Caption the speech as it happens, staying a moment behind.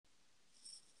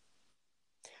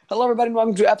Hello, everybody, and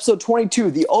welcome to episode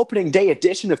 22, the opening day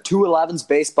edition of 211's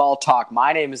Baseball Talk.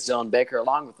 My name is Dylan Baker,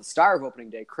 along with the star of opening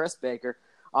day, Chris Baker,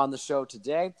 on the show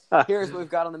today. Here's what we've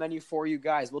got on the menu for you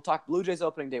guys. We'll talk Blue Jays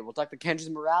opening day. We'll talk the Kendrys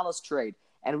Morales trade,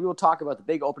 and we will talk about the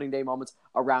big opening day moments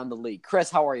around the league. Chris,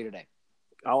 how are you today?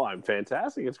 Oh, I'm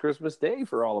fantastic. It's Christmas Day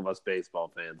for all of us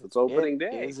baseball fans. It's opening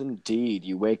day. It is indeed.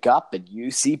 You wake up and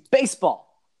you see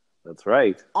baseball. That's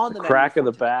right. On the the crack of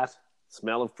the today. bat,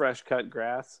 smell of fresh cut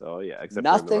grass. Oh, yeah, except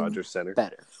Nothing for in the Rogers Center.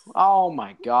 better. Oh,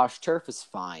 my gosh. Turf is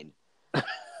fine.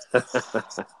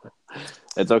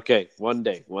 It's okay. One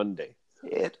day.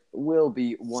 It will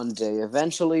be one day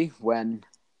eventually when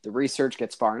the research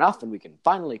gets far enough and we can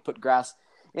finally put grass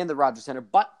in the Rogers Center.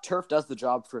 But turf does the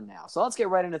job for now. So let's get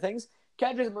right into things.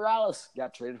 Kendrys Morales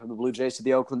got traded from the Blue Jays to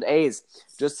the Oakland A's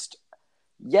just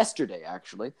yesterday,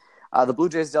 actually. The Blue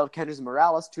Jays dealt Kendrys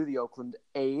Morales to the Oakland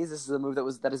A's. This is a move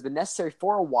that has been necessary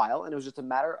for a while, and it was just a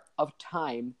matter of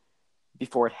time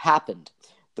before it happened.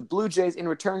 The Blue Jays, in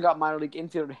return, got minor league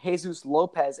infielder Jesus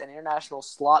Lopez and international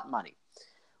slot money.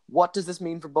 What does this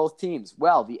mean for both teams?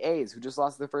 Well, the A's, who just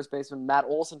lost their first baseman, Matt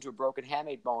Olson, to a broken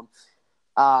hamate bone,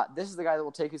 this is the guy that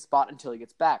will take his spot until he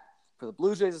gets back. For the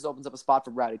Blue Jays, this opens up a spot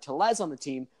for Rowdy Tellez on the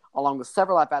team, along with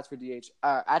several at-bats for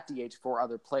at DH for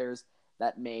other players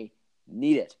that may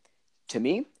need it. To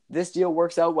me, this deal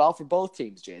works out well for both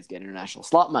teams. Jays get international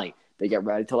slot money. They get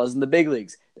Rowdy Tellez in the big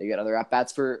leagues. They get other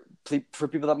at-bats for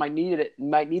people that might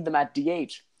need them at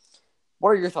DH.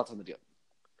 What are your thoughts on the deal?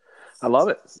 I love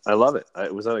it.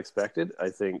 It was unexpected.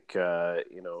 I think,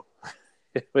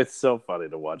 it's so funny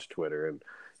to watch Twitter, and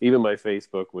even my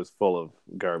Facebook was full of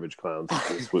garbage clowns.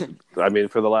 I mean,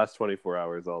 for the last 24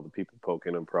 hours, all the people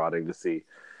poking and prodding to see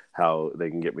how they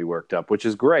can get me worked up, which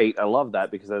is great. I love that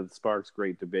because that sparks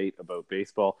great debate about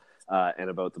baseball and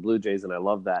about the Blue Jays, and I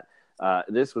love that.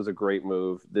 This was a great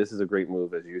move. This is a great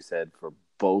move, as you said, for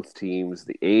both teams.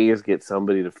 The A's get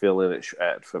somebody to fill in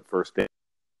at first base.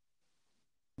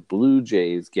 Blue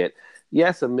Jays get,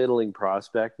 yes, a middling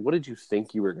prospect. What did you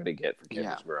think you were going to get for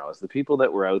Kendrys Morales? The people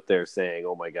that were out there saying,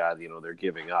 oh, my God, they're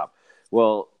giving up.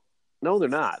 Well, no, they're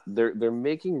not. They're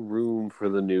making room for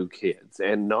the new kids.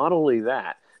 And not only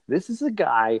that, this is a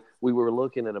guy we were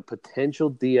looking at a potential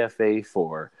DFA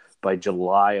for by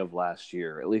July of last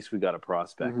year. At least we got a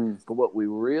prospect. Mm-hmm. But what we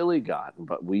really got,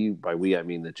 but by we I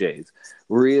mean the Jays,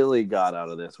 really got out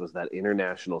of this was that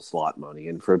international slot money.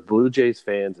 And for Blue Jays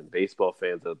fans and baseball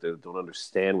fans out there that don't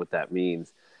understand what that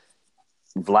means,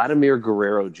 Vladimir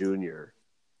Guerrero Jr.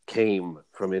 came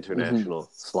from international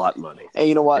slot money. And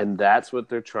you know what? And that's what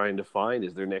they're trying to find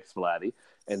is their next Vladdy.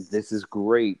 And this is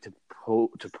great to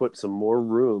put some more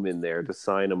room in there to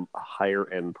sign a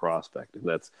higher end prospect. And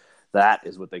that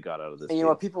is what they got out of this. And you know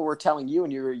what people were telling you,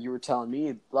 and you were telling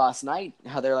me last night,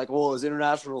 how they're like, well, is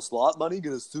international slot money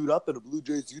going to suit up in a Blue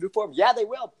Jays uniform? Yeah, they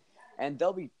will. And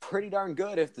they'll be pretty darn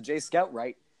good if the Jays scout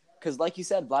right. Because like you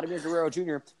said, Vladimir Guerrero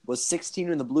Jr. was 16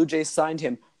 when the Blue Jays signed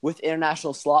him with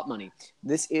international slot money.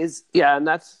 This is... Yeah, and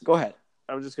that's... Go ahead.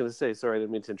 I was just going to say, sorry, I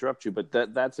didn't mean to interrupt you, but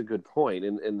that's a good point.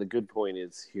 And the good point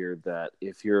is here that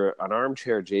if you're an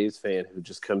armchair Jays fan who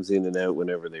just comes in and out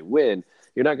whenever they win,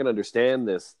 you're not going to understand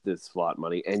this slot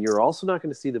money, and you're also not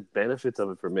going to see the benefits of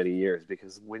it for many years,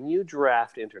 because when you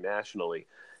draft internationally,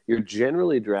 you're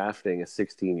generally drafting a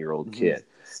 16-year-old kid.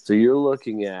 So you're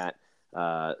looking at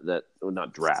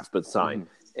not draft, but sign,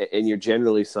 and you're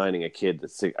generally signing a kid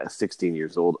that's 16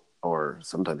 years old, or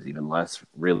sometimes even less.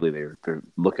 Really, they're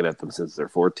looking at them since they're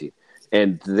 14.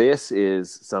 And this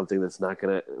is something that's not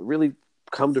going to really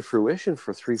come to fruition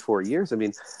for 3-4 years. I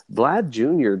mean, Vlad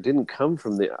Jr. didn't come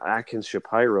from the Atkins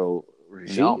Shapiro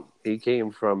regime. No. He came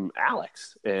from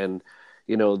Alex. And,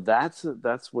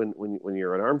 that's when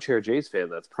you're an armchair Jays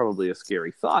fan, that's probably a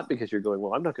scary thought, because you're going,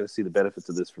 well, I'm not going to see the benefits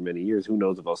of this for many years. Who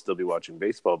knows if I'll still be watching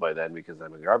baseball by then because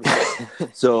I'm a garbage fan.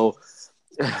 So,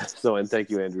 and thank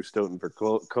you, Andrew Stoughton, for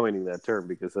coining that term,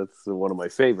 because that's one of my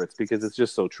favorites, because it's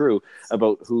just so true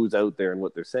about who's out there and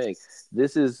what they're saying.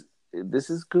 This is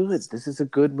good. This is a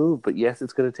good move, but yes,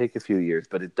 it's going to take a few years,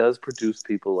 but it does produce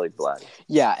people like Vlad.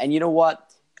 Yeah, and you know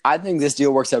what? I think this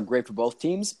deal works out great for both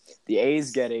teams. The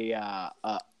A's get a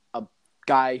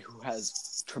guy who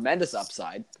has tremendous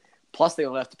upside, plus they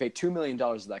only have to pay $2 million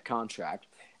of that contract,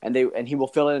 and he will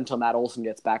fill in until Matt Olson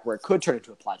gets back, where it could turn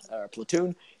into a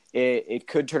platoon. It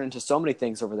could turn into so many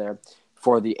things over there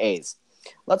for the A's.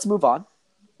 Let's move on,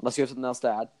 unless you have something else to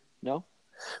add. No?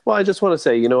 Well, I just want to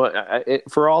say,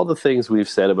 for all the things we've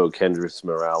said about Kendrys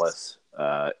Morales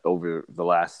over the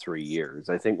last 3 years,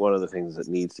 I think one of the things that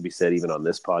needs to be said even on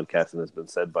this podcast, and has been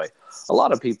said by a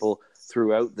lot of people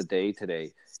throughout the day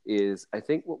today, is I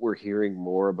think what we're hearing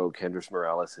more about Kendrys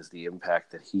Morales is the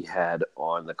impact that he had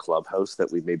on the clubhouse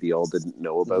that we maybe all didn't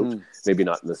know about. Mm-hmm. Maybe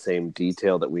not in the same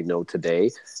detail that we know today,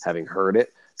 having heard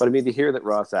it. But I mean, to hear that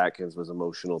Ross Atkins was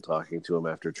emotional talking to him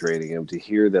after trading him, to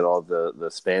hear that all the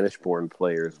Spanish-born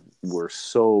players were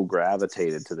so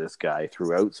gravitated to this guy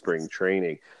throughout spring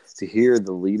training, to hear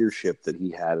the leadership that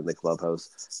he had in the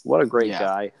clubhouse, what a great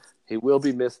guy. He will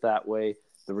be missed that way.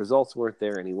 The results weren't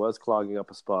there, and he was clogging up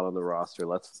a spot on the roster.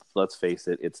 Let's face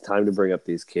it. It's time to bring up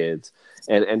these kids.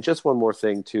 And just one more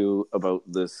thing, too, about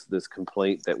this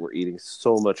complaint that we're eating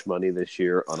so much money this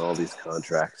year on all these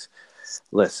contracts.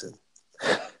 Listen,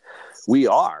 we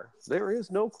are. There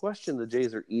is no question the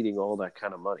Jays are eating all that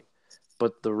kind of money.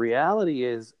 But the reality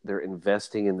is they're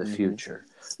investing in the future.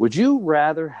 Would you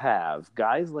rather have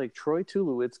guys like Troy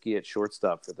Tulowitzki at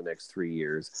shortstop for the next 3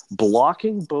 years,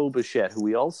 blocking Bo Bichette, who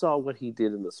we all saw what he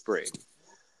did in the spring?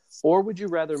 Or would you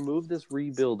rather move this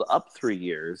rebuild up 3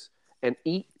 years and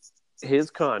eat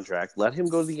his contract, let him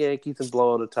go to the Yankees and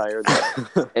blow out a tire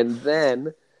there,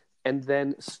 and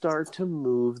then start to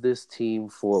move this team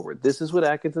forward? This is what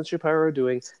Atkins and Shapiro are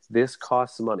doing. This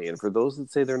costs money. And for those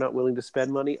that say they're not willing to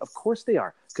spend money, of course they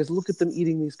are. Because look at them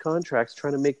eating these contracts,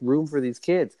 trying to make room for these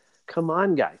kids. Come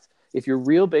on, guys. If you're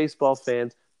real baseball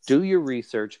fans, do your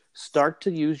research. Start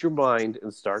to use your mind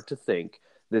and start to think.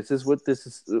 This is what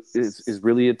this is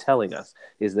really telling us,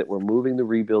 is that we're moving the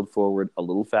rebuild forward a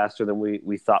little faster than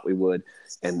we thought we would,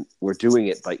 and we're doing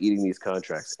it by eating these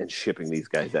contracts and shipping these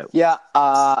guys out. Yeah,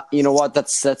 you know what?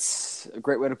 That's a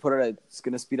great way to put it. It's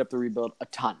going to speed up the rebuild a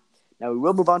ton. Now, we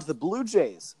will move on to the Blue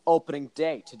Jays opening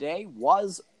day. Today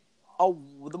was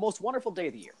the most wonderful day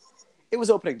of the year. It was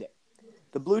opening day.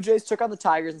 The Blue Jays took on the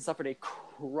Tigers and suffered a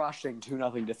crushing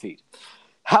 2-0 defeat.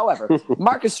 However,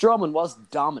 Marcus Stroman was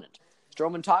dominant.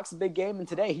 Stroman talks a big game, and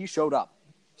today he showed up.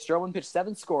 Stroman pitched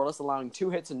 7 scoreless, allowing 2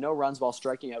 hits and no runs while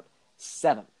striking out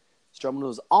 7. Stroman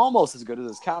was almost as good as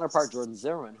his counterpart, Jordan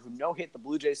Zimmermann, who no-hit the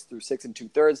Blue Jays through 6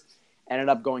 2/3, ended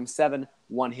up going 7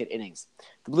 one-hit innings.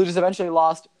 The Blue Jays eventually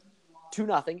lost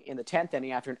 2-0 in the 10th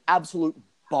inning after an absolute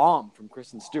bomb from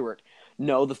Kristen Stewart.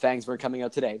 No, the Fangs weren't coming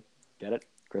out today. Get it?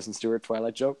 Kristen Stewart,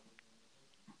 Twilight joke?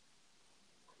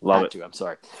 Love it. I'm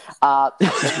sorry.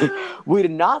 We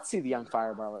did not see the young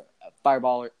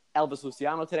fireballer Elvis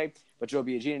Luciano today, but Joe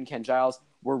Biagini and Ken Giles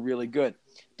were really good.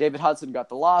 David Hudson got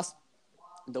the loss.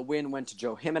 The win went to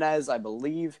Joe Jimenez, I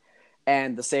believe,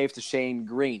 and the save to Shane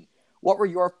Green. What were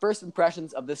your first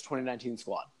impressions of this 2019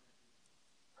 squad?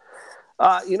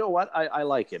 You know what? I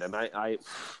like it. And I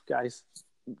guys,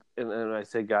 and I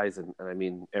say guys, and I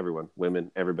mean everyone,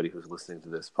 women, everybody who's listening to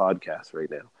this podcast right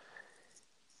now.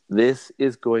 This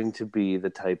is going to be the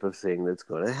type of thing that's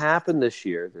going to happen this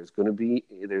year. There's going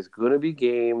to be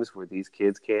games where these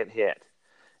kids can't hit,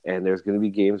 and there's going to be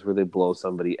games where they blow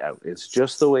somebody out. It's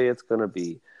just the way it's going to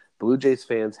be. Blue Jays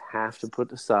fans have to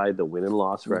put aside the win and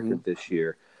loss record this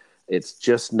year. It's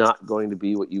just not going to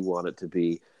be what you want it to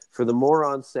be. For the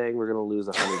morons saying we're going to lose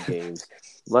 100 games,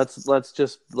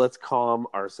 let's calm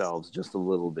ourselves just a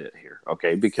little bit here,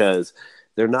 okay? Because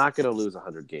they're not going to lose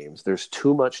 100 games. There's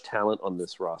too much talent on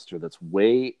this roster that's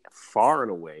way, far and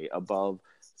away above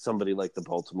somebody like the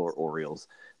Baltimore Orioles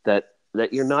that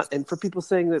you're not. And for people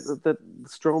saying that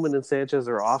Stroman and Sanchez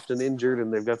are often injured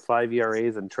and they've got 5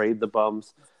 ERAs and trade the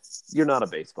bums, you're not a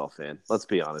baseball fan. Let's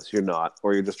be honest. You're not.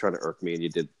 Or you're just trying to irk me and you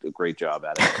did a great job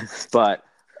at it. But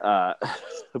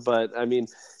I mean,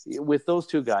 with those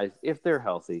two guys, if they're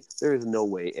healthy, there is no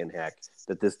way in heck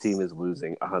that this team is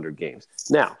losing 100 games.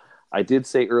 Now, I did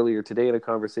say earlier today in a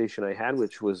conversation I had,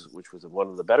 which was one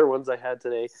of the better ones I had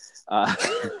today,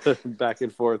 back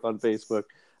and forth on Facebook,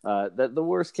 that the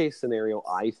worst case scenario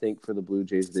I think for the Blue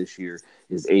Jays this year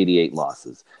is 88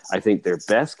 losses. I think their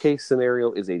best case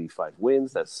scenario is 85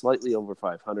 wins. That's slightly over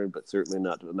 500, but certainly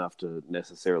not enough to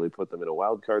necessarily put them in a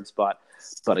wild card spot.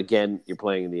 But again, you're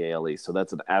playing in the AL East, so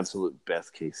that's an absolute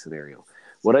best case scenario.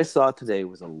 What I saw today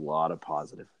was a lot of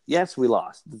positive. Yes, we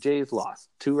lost. The Jays lost.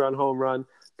 2-run home run.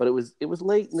 But it was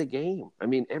late in the game. I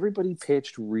mean, everybody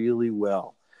pitched really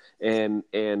well. And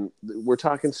we're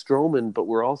talking Stroman, but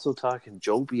we're also talking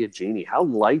Joe Biagini. How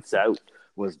lights out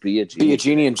was Biagini?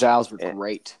 Biagini and Giles were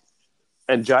great.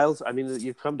 And Giles, I mean,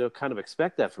 you've come to kind of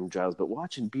expect that from Giles, but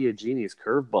watching Biagini's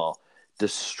curveball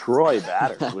destroy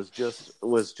batters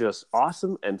was just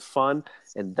awesome and fun.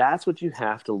 And that's what you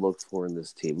have to look for in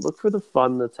this team. Look for the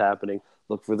fun that's happening.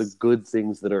 Look for the good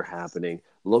things that are happening.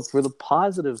 Look for the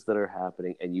positives that are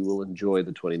happening, and you will enjoy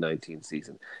the 2019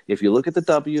 season. If you look at the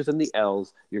W's and the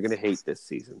L's, you're going to hate this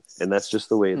season, and that's just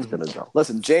the way it's going to go.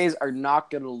 Listen, Jays are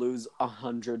not going to lose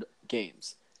 100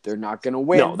 games. They're not going to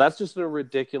win. No, that's just a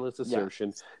ridiculous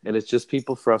assertion, and it's just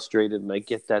people frustrated, and I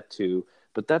get that too.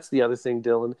 But that's the other thing,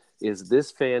 Dylan, is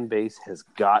this fan base has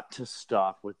got to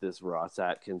stop with this Ross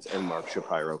Atkins and Mark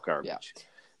Shapiro garbage. Yeah.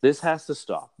 This has to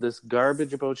stop. This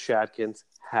garbage about Shatkins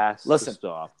has to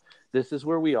stop. This is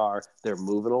where we are. They're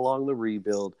moving along the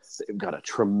rebuild. They've got a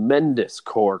tremendous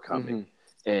core coming.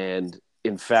 And,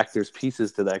 in fact, there's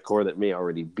pieces to that core that may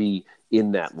already be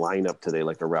in that lineup today,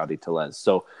 like a Rowdy Tellez.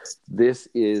 So this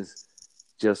is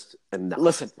just enough.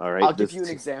 Listen, all right? I'll give you an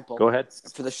example. Go ahead.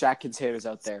 For the Shatkins haters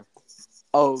out there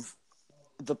of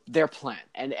their plan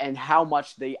and how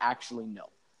much they actually know.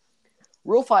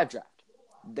 Rule 5 draft.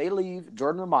 They leave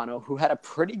Jordan Romano, who had a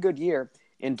pretty good year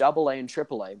in AA and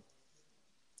AAA,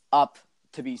 up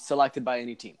to be selected by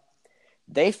any team.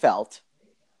 They felt,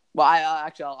 well,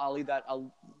 I'll leave that.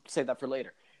 I'll save that for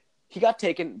later. He got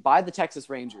taken by the Texas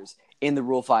Rangers in the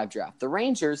Rule 5 draft. The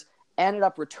Rangers ended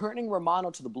up returning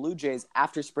Romano to the Blue Jays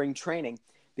after spring training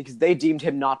because they deemed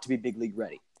him not to be big league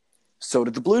ready. So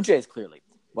did the Blue Jays, clearly.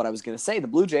 What I was going to say, the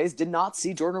Blue Jays did not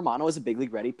see Jordan Romano as a big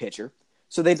league ready pitcher,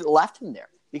 so they left him there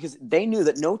because they knew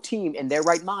that no team in their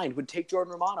right mind would take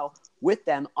Jordan Romano with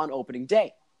them on opening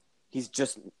day. He's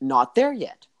just not there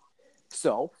yet.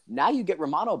 So now you get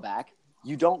Romano back.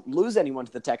 You don't lose anyone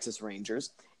to the Texas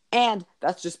Rangers. And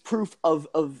that's just proof of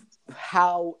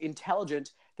how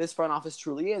intelligent this front office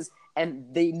truly is.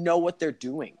 And they know what they're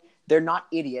doing. They're not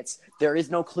idiots. There is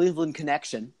no Cleveland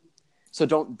connection. So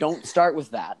don't start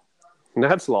with that.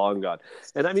 That's long gone.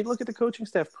 And I mean, look at the coaching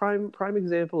staff. Prime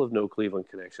example of no Cleveland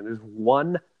connection. There's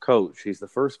one coach. He's the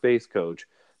first base coach,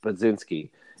 Budzinski,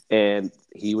 and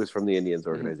he was from the Indians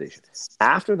organization.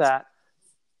 After that,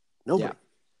 nobody. Yeah.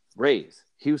 Rays,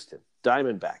 Houston,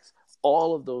 Diamondbacks,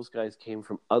 all of those guys came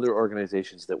from other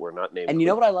organizations that were not named. And you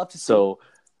know what I love to see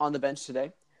on the bench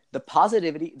today? The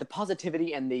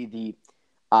positivity and the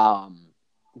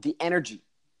energy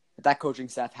that coaching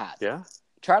staff had. Yeah.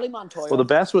 Charlie Montoyo. Well, the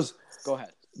best was. Go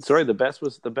ahead. Sorry, the best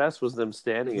was them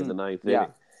standing in the ninth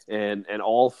inning, and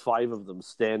all 5 of them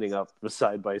standing up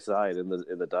side by side in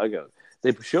the dugout.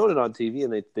 They showed it on TV,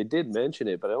 and they did mention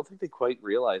it, but I don't think they quite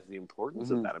realized the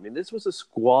importance of that. I mean, this was a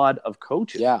squad of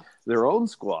coaches, their own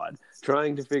squad,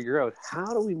 trying to figure out how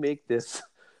do we make this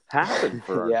happen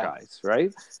for our guys,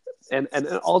 right? And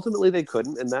ultimately they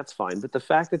couldn't, and that's fine. But the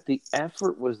fact that the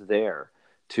effort was there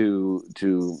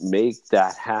to make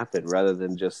that happen rather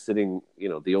than just sitting,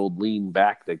 the old lean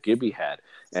back that Gibby had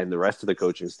and the rest of the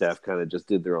coaching staff kind of just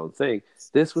did their own thing.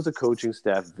 This was a coaching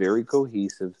staff very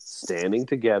cohesive, standing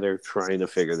together, trying to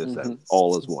figure this out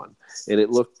all as one. And it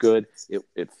looked good.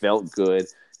 It felt good.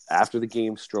 After the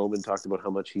game, Stroman talked about how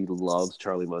much he loves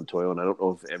Charlie Montoyo. And I don't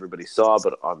know if everybody saw,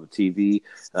 but on the TV,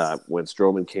 when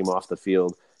Stroman came off the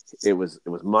field, it was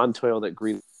Montoyo that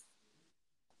greeted.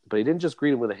 But he didn't just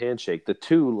greet him with a handshake. The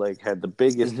two had the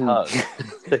biggest hug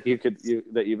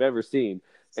that you've ever seen,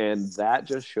 and that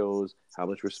just shows how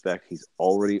much respect he's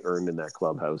already earned in that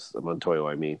clubhouse, Montoyo.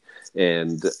 I mean,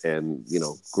 and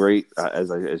great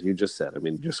as you just said. I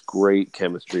mean, just great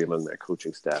chemistry among that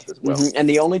coaching staff as well. And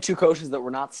the only 2 coaches that were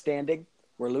not standing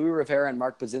were Louis Rivera and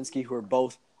Mark Budzinski, who are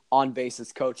both on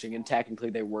basis coaching, and technically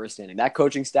they were standing. That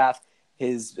coaching staff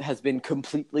has been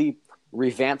completely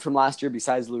revamped from last year,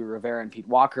 besides Louis Rivera and Pete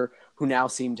Walker, who now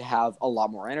seem to have a lot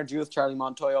more energy with Charlie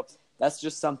Montoyo. That's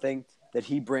just something that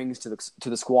he brings to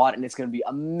the squad, and it's going to be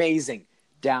amazing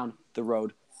down the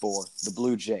road for the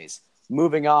Blue Jays.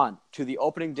 Moving on to the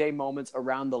opening day moments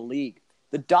around the league.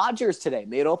 The Dodgers today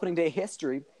made opening day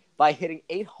history by hitting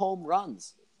 8 home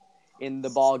runs in the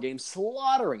ball game,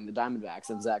 slaughtering the Diamondbacks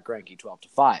and Zach Greinke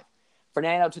 12-5.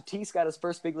 Fernando Tatis got his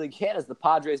first big league hit as the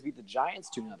Padres beat the Giants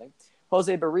 2-0.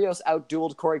 Jose Barrios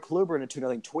outdueled Corey Kluber in a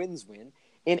 2-0 Twins win.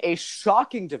 In a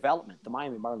shocking development, the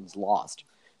Miami Marlins lost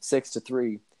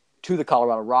 6-3 to the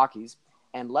Colorado Rockies.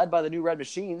 And led by the new Red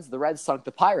Machines, the Reds sunk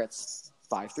the Pirates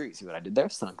 5-3. See what I did there?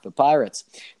 Sunk the Pirates.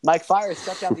 Mike Fiers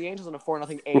struck down the Angels in a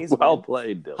 4-0 A's well win.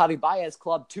 Played, Dylan. Javi Baez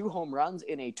clubbed 2 home runs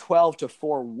in a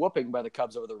 12-4 whooping by the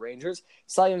Cubs over the Rangers.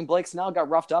 Cy Young Blake Snell got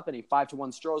roughed up in a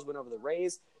 5-1 Stros win over the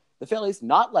Rays. The Phillies,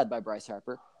 not led by Bryce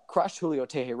Harper, crushed Julio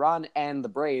Teheran and the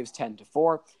Braves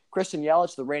 10-4. Christian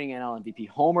Yelich, the reigning NL MVP,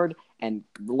 homered, and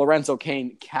Lorenzo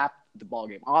Cain capped the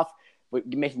ballgame off,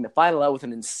 making the final out with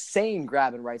an insane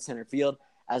grab in right center field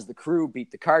as the Crew beat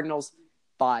the Cardinals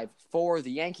 5-4. The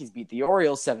Yankees beat the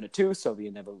Orioles 7-2, so the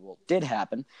inevitable did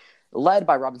happen. Led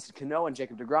by Robinson Cano and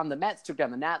Jacob deGrom, the Mets took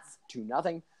down the Nats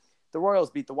 2-0. The Royals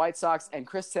beat the White Sox, and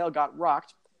Chris Sale got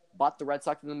rocked, but the Red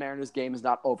Sox and the Mariners game is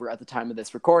not over at the time of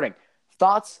this recording.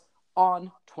 Thoughts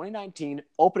on 2019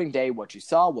 opening day, what you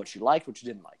saw, what you liked, what you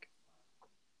didn't like?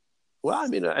 Well, I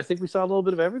mean, I think we saw a little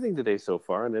bit of everything today so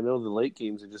far, and I know the late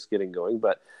games are just getting going,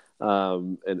 but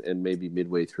and maybe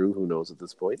midway through, who knows at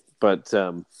this point. But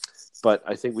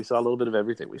I think we saw a little bit of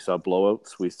everything. We saw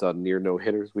blowouts, we saw near no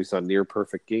hitters, we saw near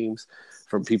perfect games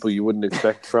from people you wouldn't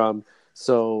expect from.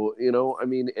 So I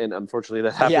mean, and unfortunately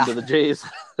that happened to the Jays,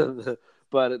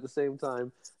 but at the same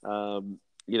time,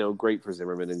 great for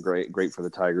Zimmerman and great for the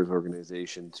Tigers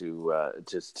organization to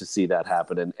just to see that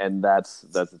happen. And that's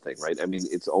the thing, right? I mean,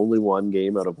 it's only one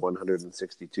game out of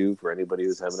 162 for anybody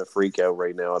who's having a freak out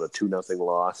right now at a 2-0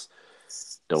 loss.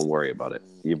 Don't worry about it.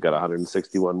 You've got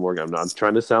 161 more. I'm not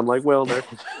trying to sound like Wilner.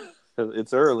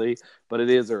 It's early, but it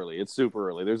is early. It's super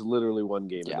early. There's literally one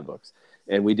game in the books,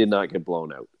 and we did not get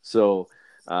blown out. So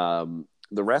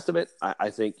the rest of it, I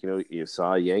think, you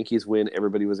saw Yankees win.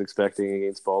 Everybody was expecting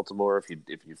against Baltimore.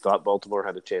 If you thought Baltimore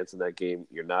had a chance in that game,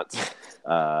 you're nuts.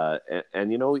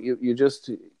 And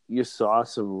you saw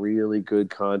some really good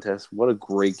contests. What a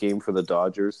great game for the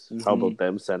Dodgers. Mm-hmm. How about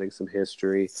them setting some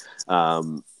history?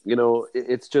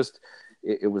 It's just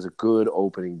it was a good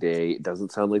opening day. It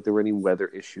doesn't sound like there were any weather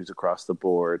issues across the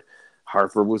board.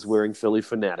 Harper was wearing Philly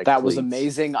Fanatic That cleats. was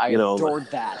amazing. I adored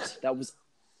that. That was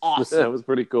awesome. That was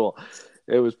pretty cool.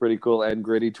 It was pretty cool. And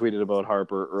Gritty tweeted about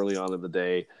Harper early on in the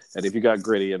day. And if you got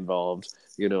Gritty involved,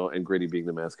 and Gritty being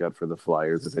the mascot for the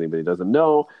Flyers, if anybody doesn't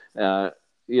know,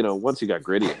 once you got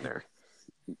Gritty in there,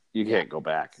 you can't go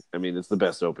back. I mean, it's the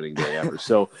best opening day ever.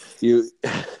 So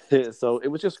so it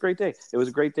was just a great day. It was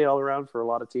a great day all around for a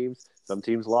lot of teams. Some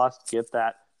teams lost. Get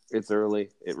that. It's early.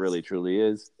 It really, truly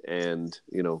is. And,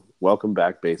 welcome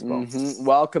back, baseball. Mm-hmm.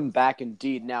 Welcome back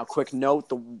indeed. Now, quick note,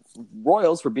 the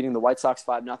Royals were beating the White Sox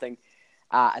 5-0.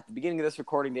 At the beginning of this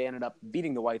recording, they ended up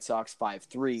beating the White Sox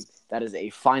 5-3. That is a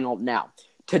final. Now,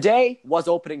 today was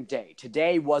opening day.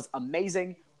 Today was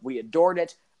amazing. We adored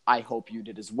it. I hope you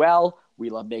did as well. We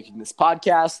love making this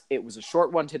podcast. It was a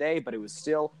short one today, but it was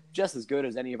still just as good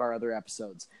as any of our other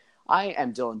episodes. I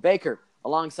am Dylan Baker,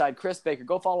 alongside Chris Baker.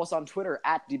 Go follow us on Twitter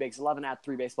at dbakes11, at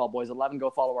 3baseballboys11. Go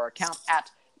follow our account at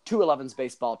 211's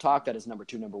Baseball Talk. That is number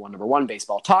 2, number 1,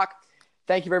 Baseball Talk.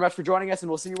 Thank you very much for joining us,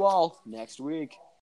 and we'll see you all next week.